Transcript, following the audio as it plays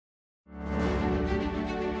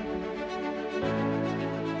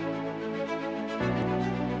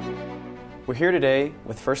We're here today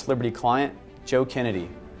with First Liberty client Joe Kennedy,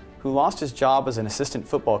 who lost his job as an assistant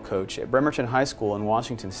football coach at Bremerton High School in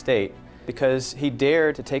Washington State because he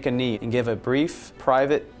dared to take a knee and give a brief,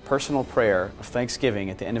 private, personal prayer of thanksgiving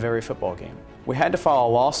at the end of every football game. We had to file a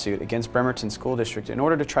lawsuit against Bremerton School District in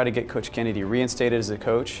order to try to get Coach Kennedy reinstated as a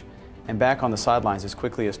coach and back on the sidelines as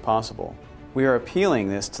quickly as possible. We are appealing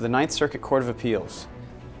this to the Ninth Circuit Court of Appeals.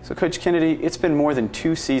 So Coach Kennedy, it's been more than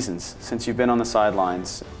 2 seasons since you've been on the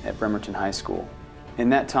sidelines at Bremerton High School. In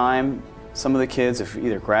that time, some of the kids have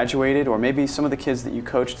either graduated or maybe some of the kids that you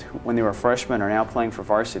coached when they were freshmen are now playing for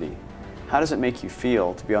varsity. How does it make you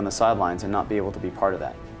feel to be on the sidelines and not be able to be part of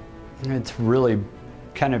that? It's really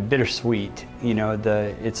kind of bittersweet. You know,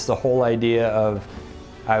 it's the whole idea of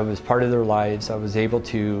I was part of their lives. I was able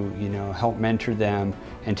to, help mentor them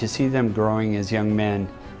and to see them growing as young men.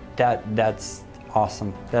 That's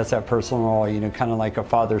awesome. That's that personal, kind of like a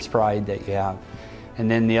father's pride that you have.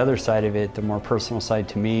 And then the other side of it, the more personal side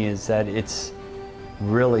to me, is that it's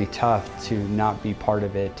really tough to not be part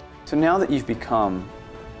of it. So now that you've become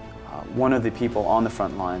one of the people on the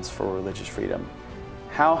front lines for religious freedom,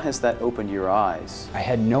 how has that opened your eyes? I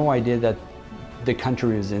had no idea that the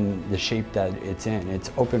country was in the shape that it's in.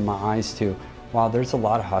 It's opened my eyes to, wow, there's a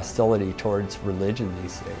lot of hostility towards religion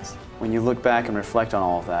these days. When you look back and reflect on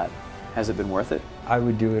all of that, has it been worth it? I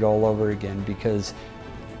would do it all over again because,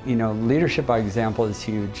 leadership by example is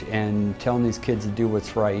huge, and telling these kids to do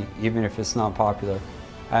what's right, even if it's not popular,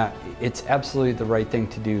 it's absolutely the right thing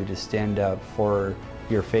to do, to stand up for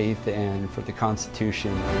your faith and for the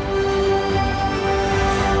Constitution.